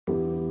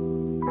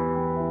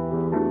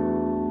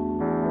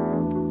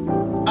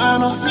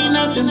don't see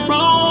nothing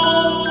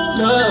wrong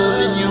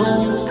loving you. I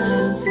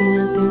don't see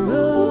nothing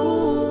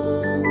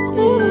wrong,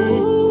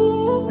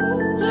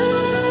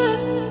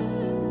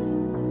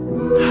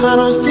 I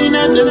don't see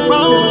nothing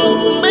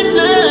wrong with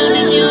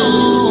loving you.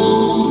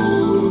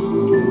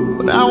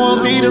 But I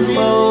won't be the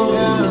fool,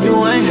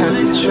 you ain't have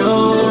to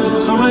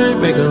choose. I might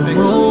make a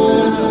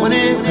move when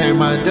it pay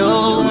my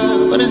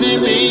dues. What does it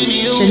mean to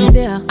you?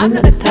 I'm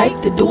not the type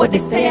to do what they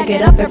say. I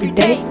get up every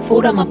day,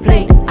 food on my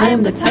plate. I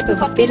am the type,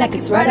 if I feel like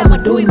it's right, I'ma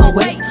do it my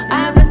way.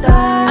 I am the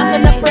type,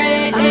 I'm gonna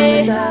pray,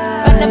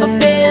 God never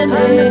fail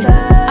me.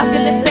 I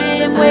feel the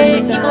same way,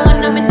 even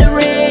when I'm in the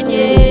rain,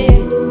 yeah.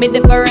 Me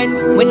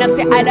difference, when I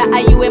say eye to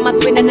eye, you ain't my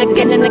twin, and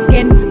again,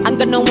 I'm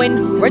gonna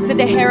win. Words to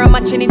the hair, I'm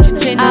a chin in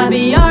chin. I'll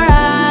be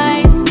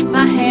alright,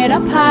 my head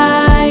up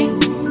high.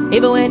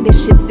 Even when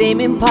this shit seem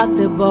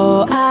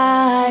impossible,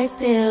 I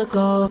still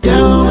go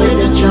down with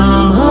the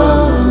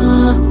drama.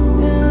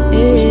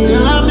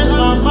 Still I miss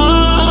my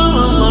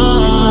mama.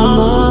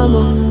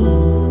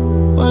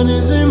 What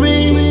does it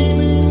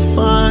mean to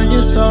find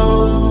your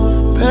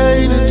soul?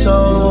 Pay the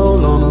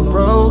toll on a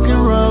broken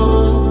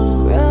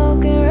road.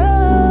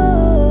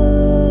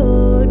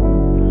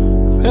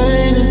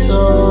 Pay the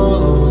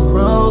toll on a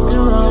broken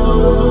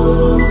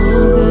road.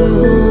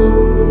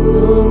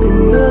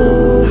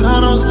 I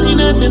don't see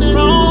nothing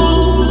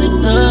wrong with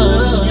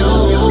loving you.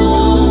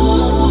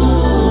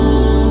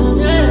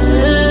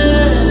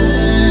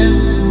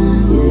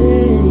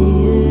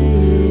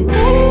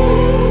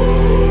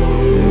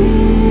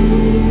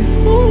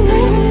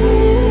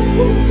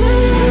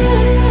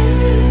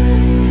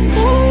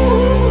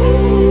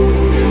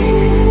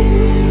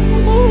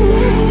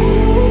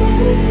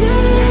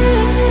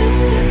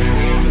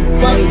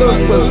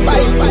 Was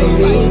right by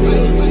me.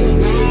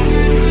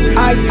 I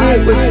did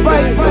what's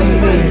right by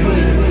me.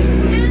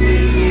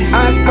 I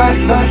fought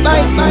for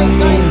life by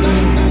me.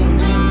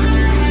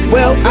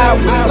 Well, I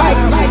would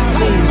like to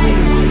see.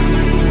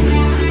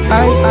 I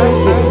still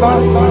get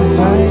lost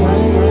sometimes.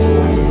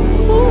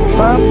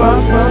 My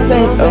mama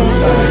stays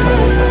outside.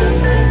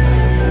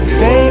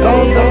 Stay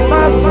on the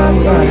bus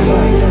sometimes.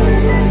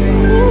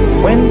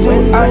 When do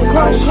I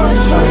cross your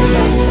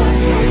line?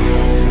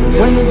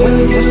 When do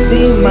you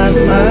see my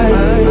mind?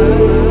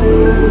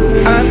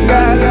 I've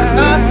got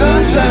another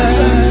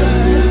shine,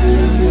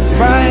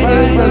 bright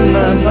as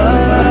another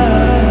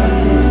line.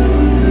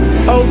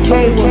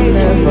 Okay, well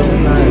never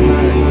mind.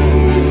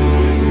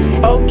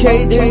 Okay,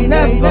 then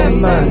never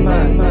mind.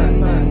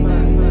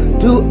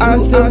 Do I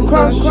still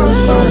cross your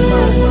mind?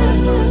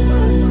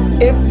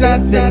 If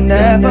not, then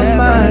never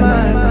mind.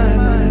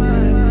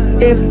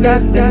 If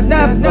not, then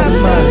never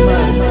mind.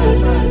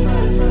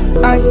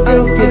 I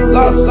still get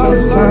lost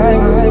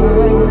sometimes,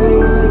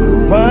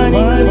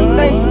 running from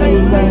place to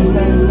place.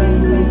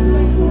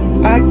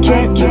 I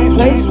can't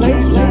replace the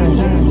time.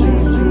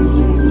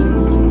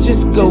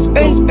 Just go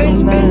 8 to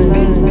 9.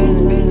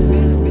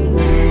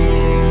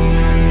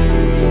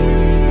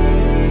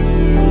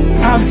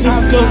 I'll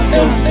just go 8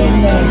 to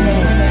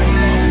 9.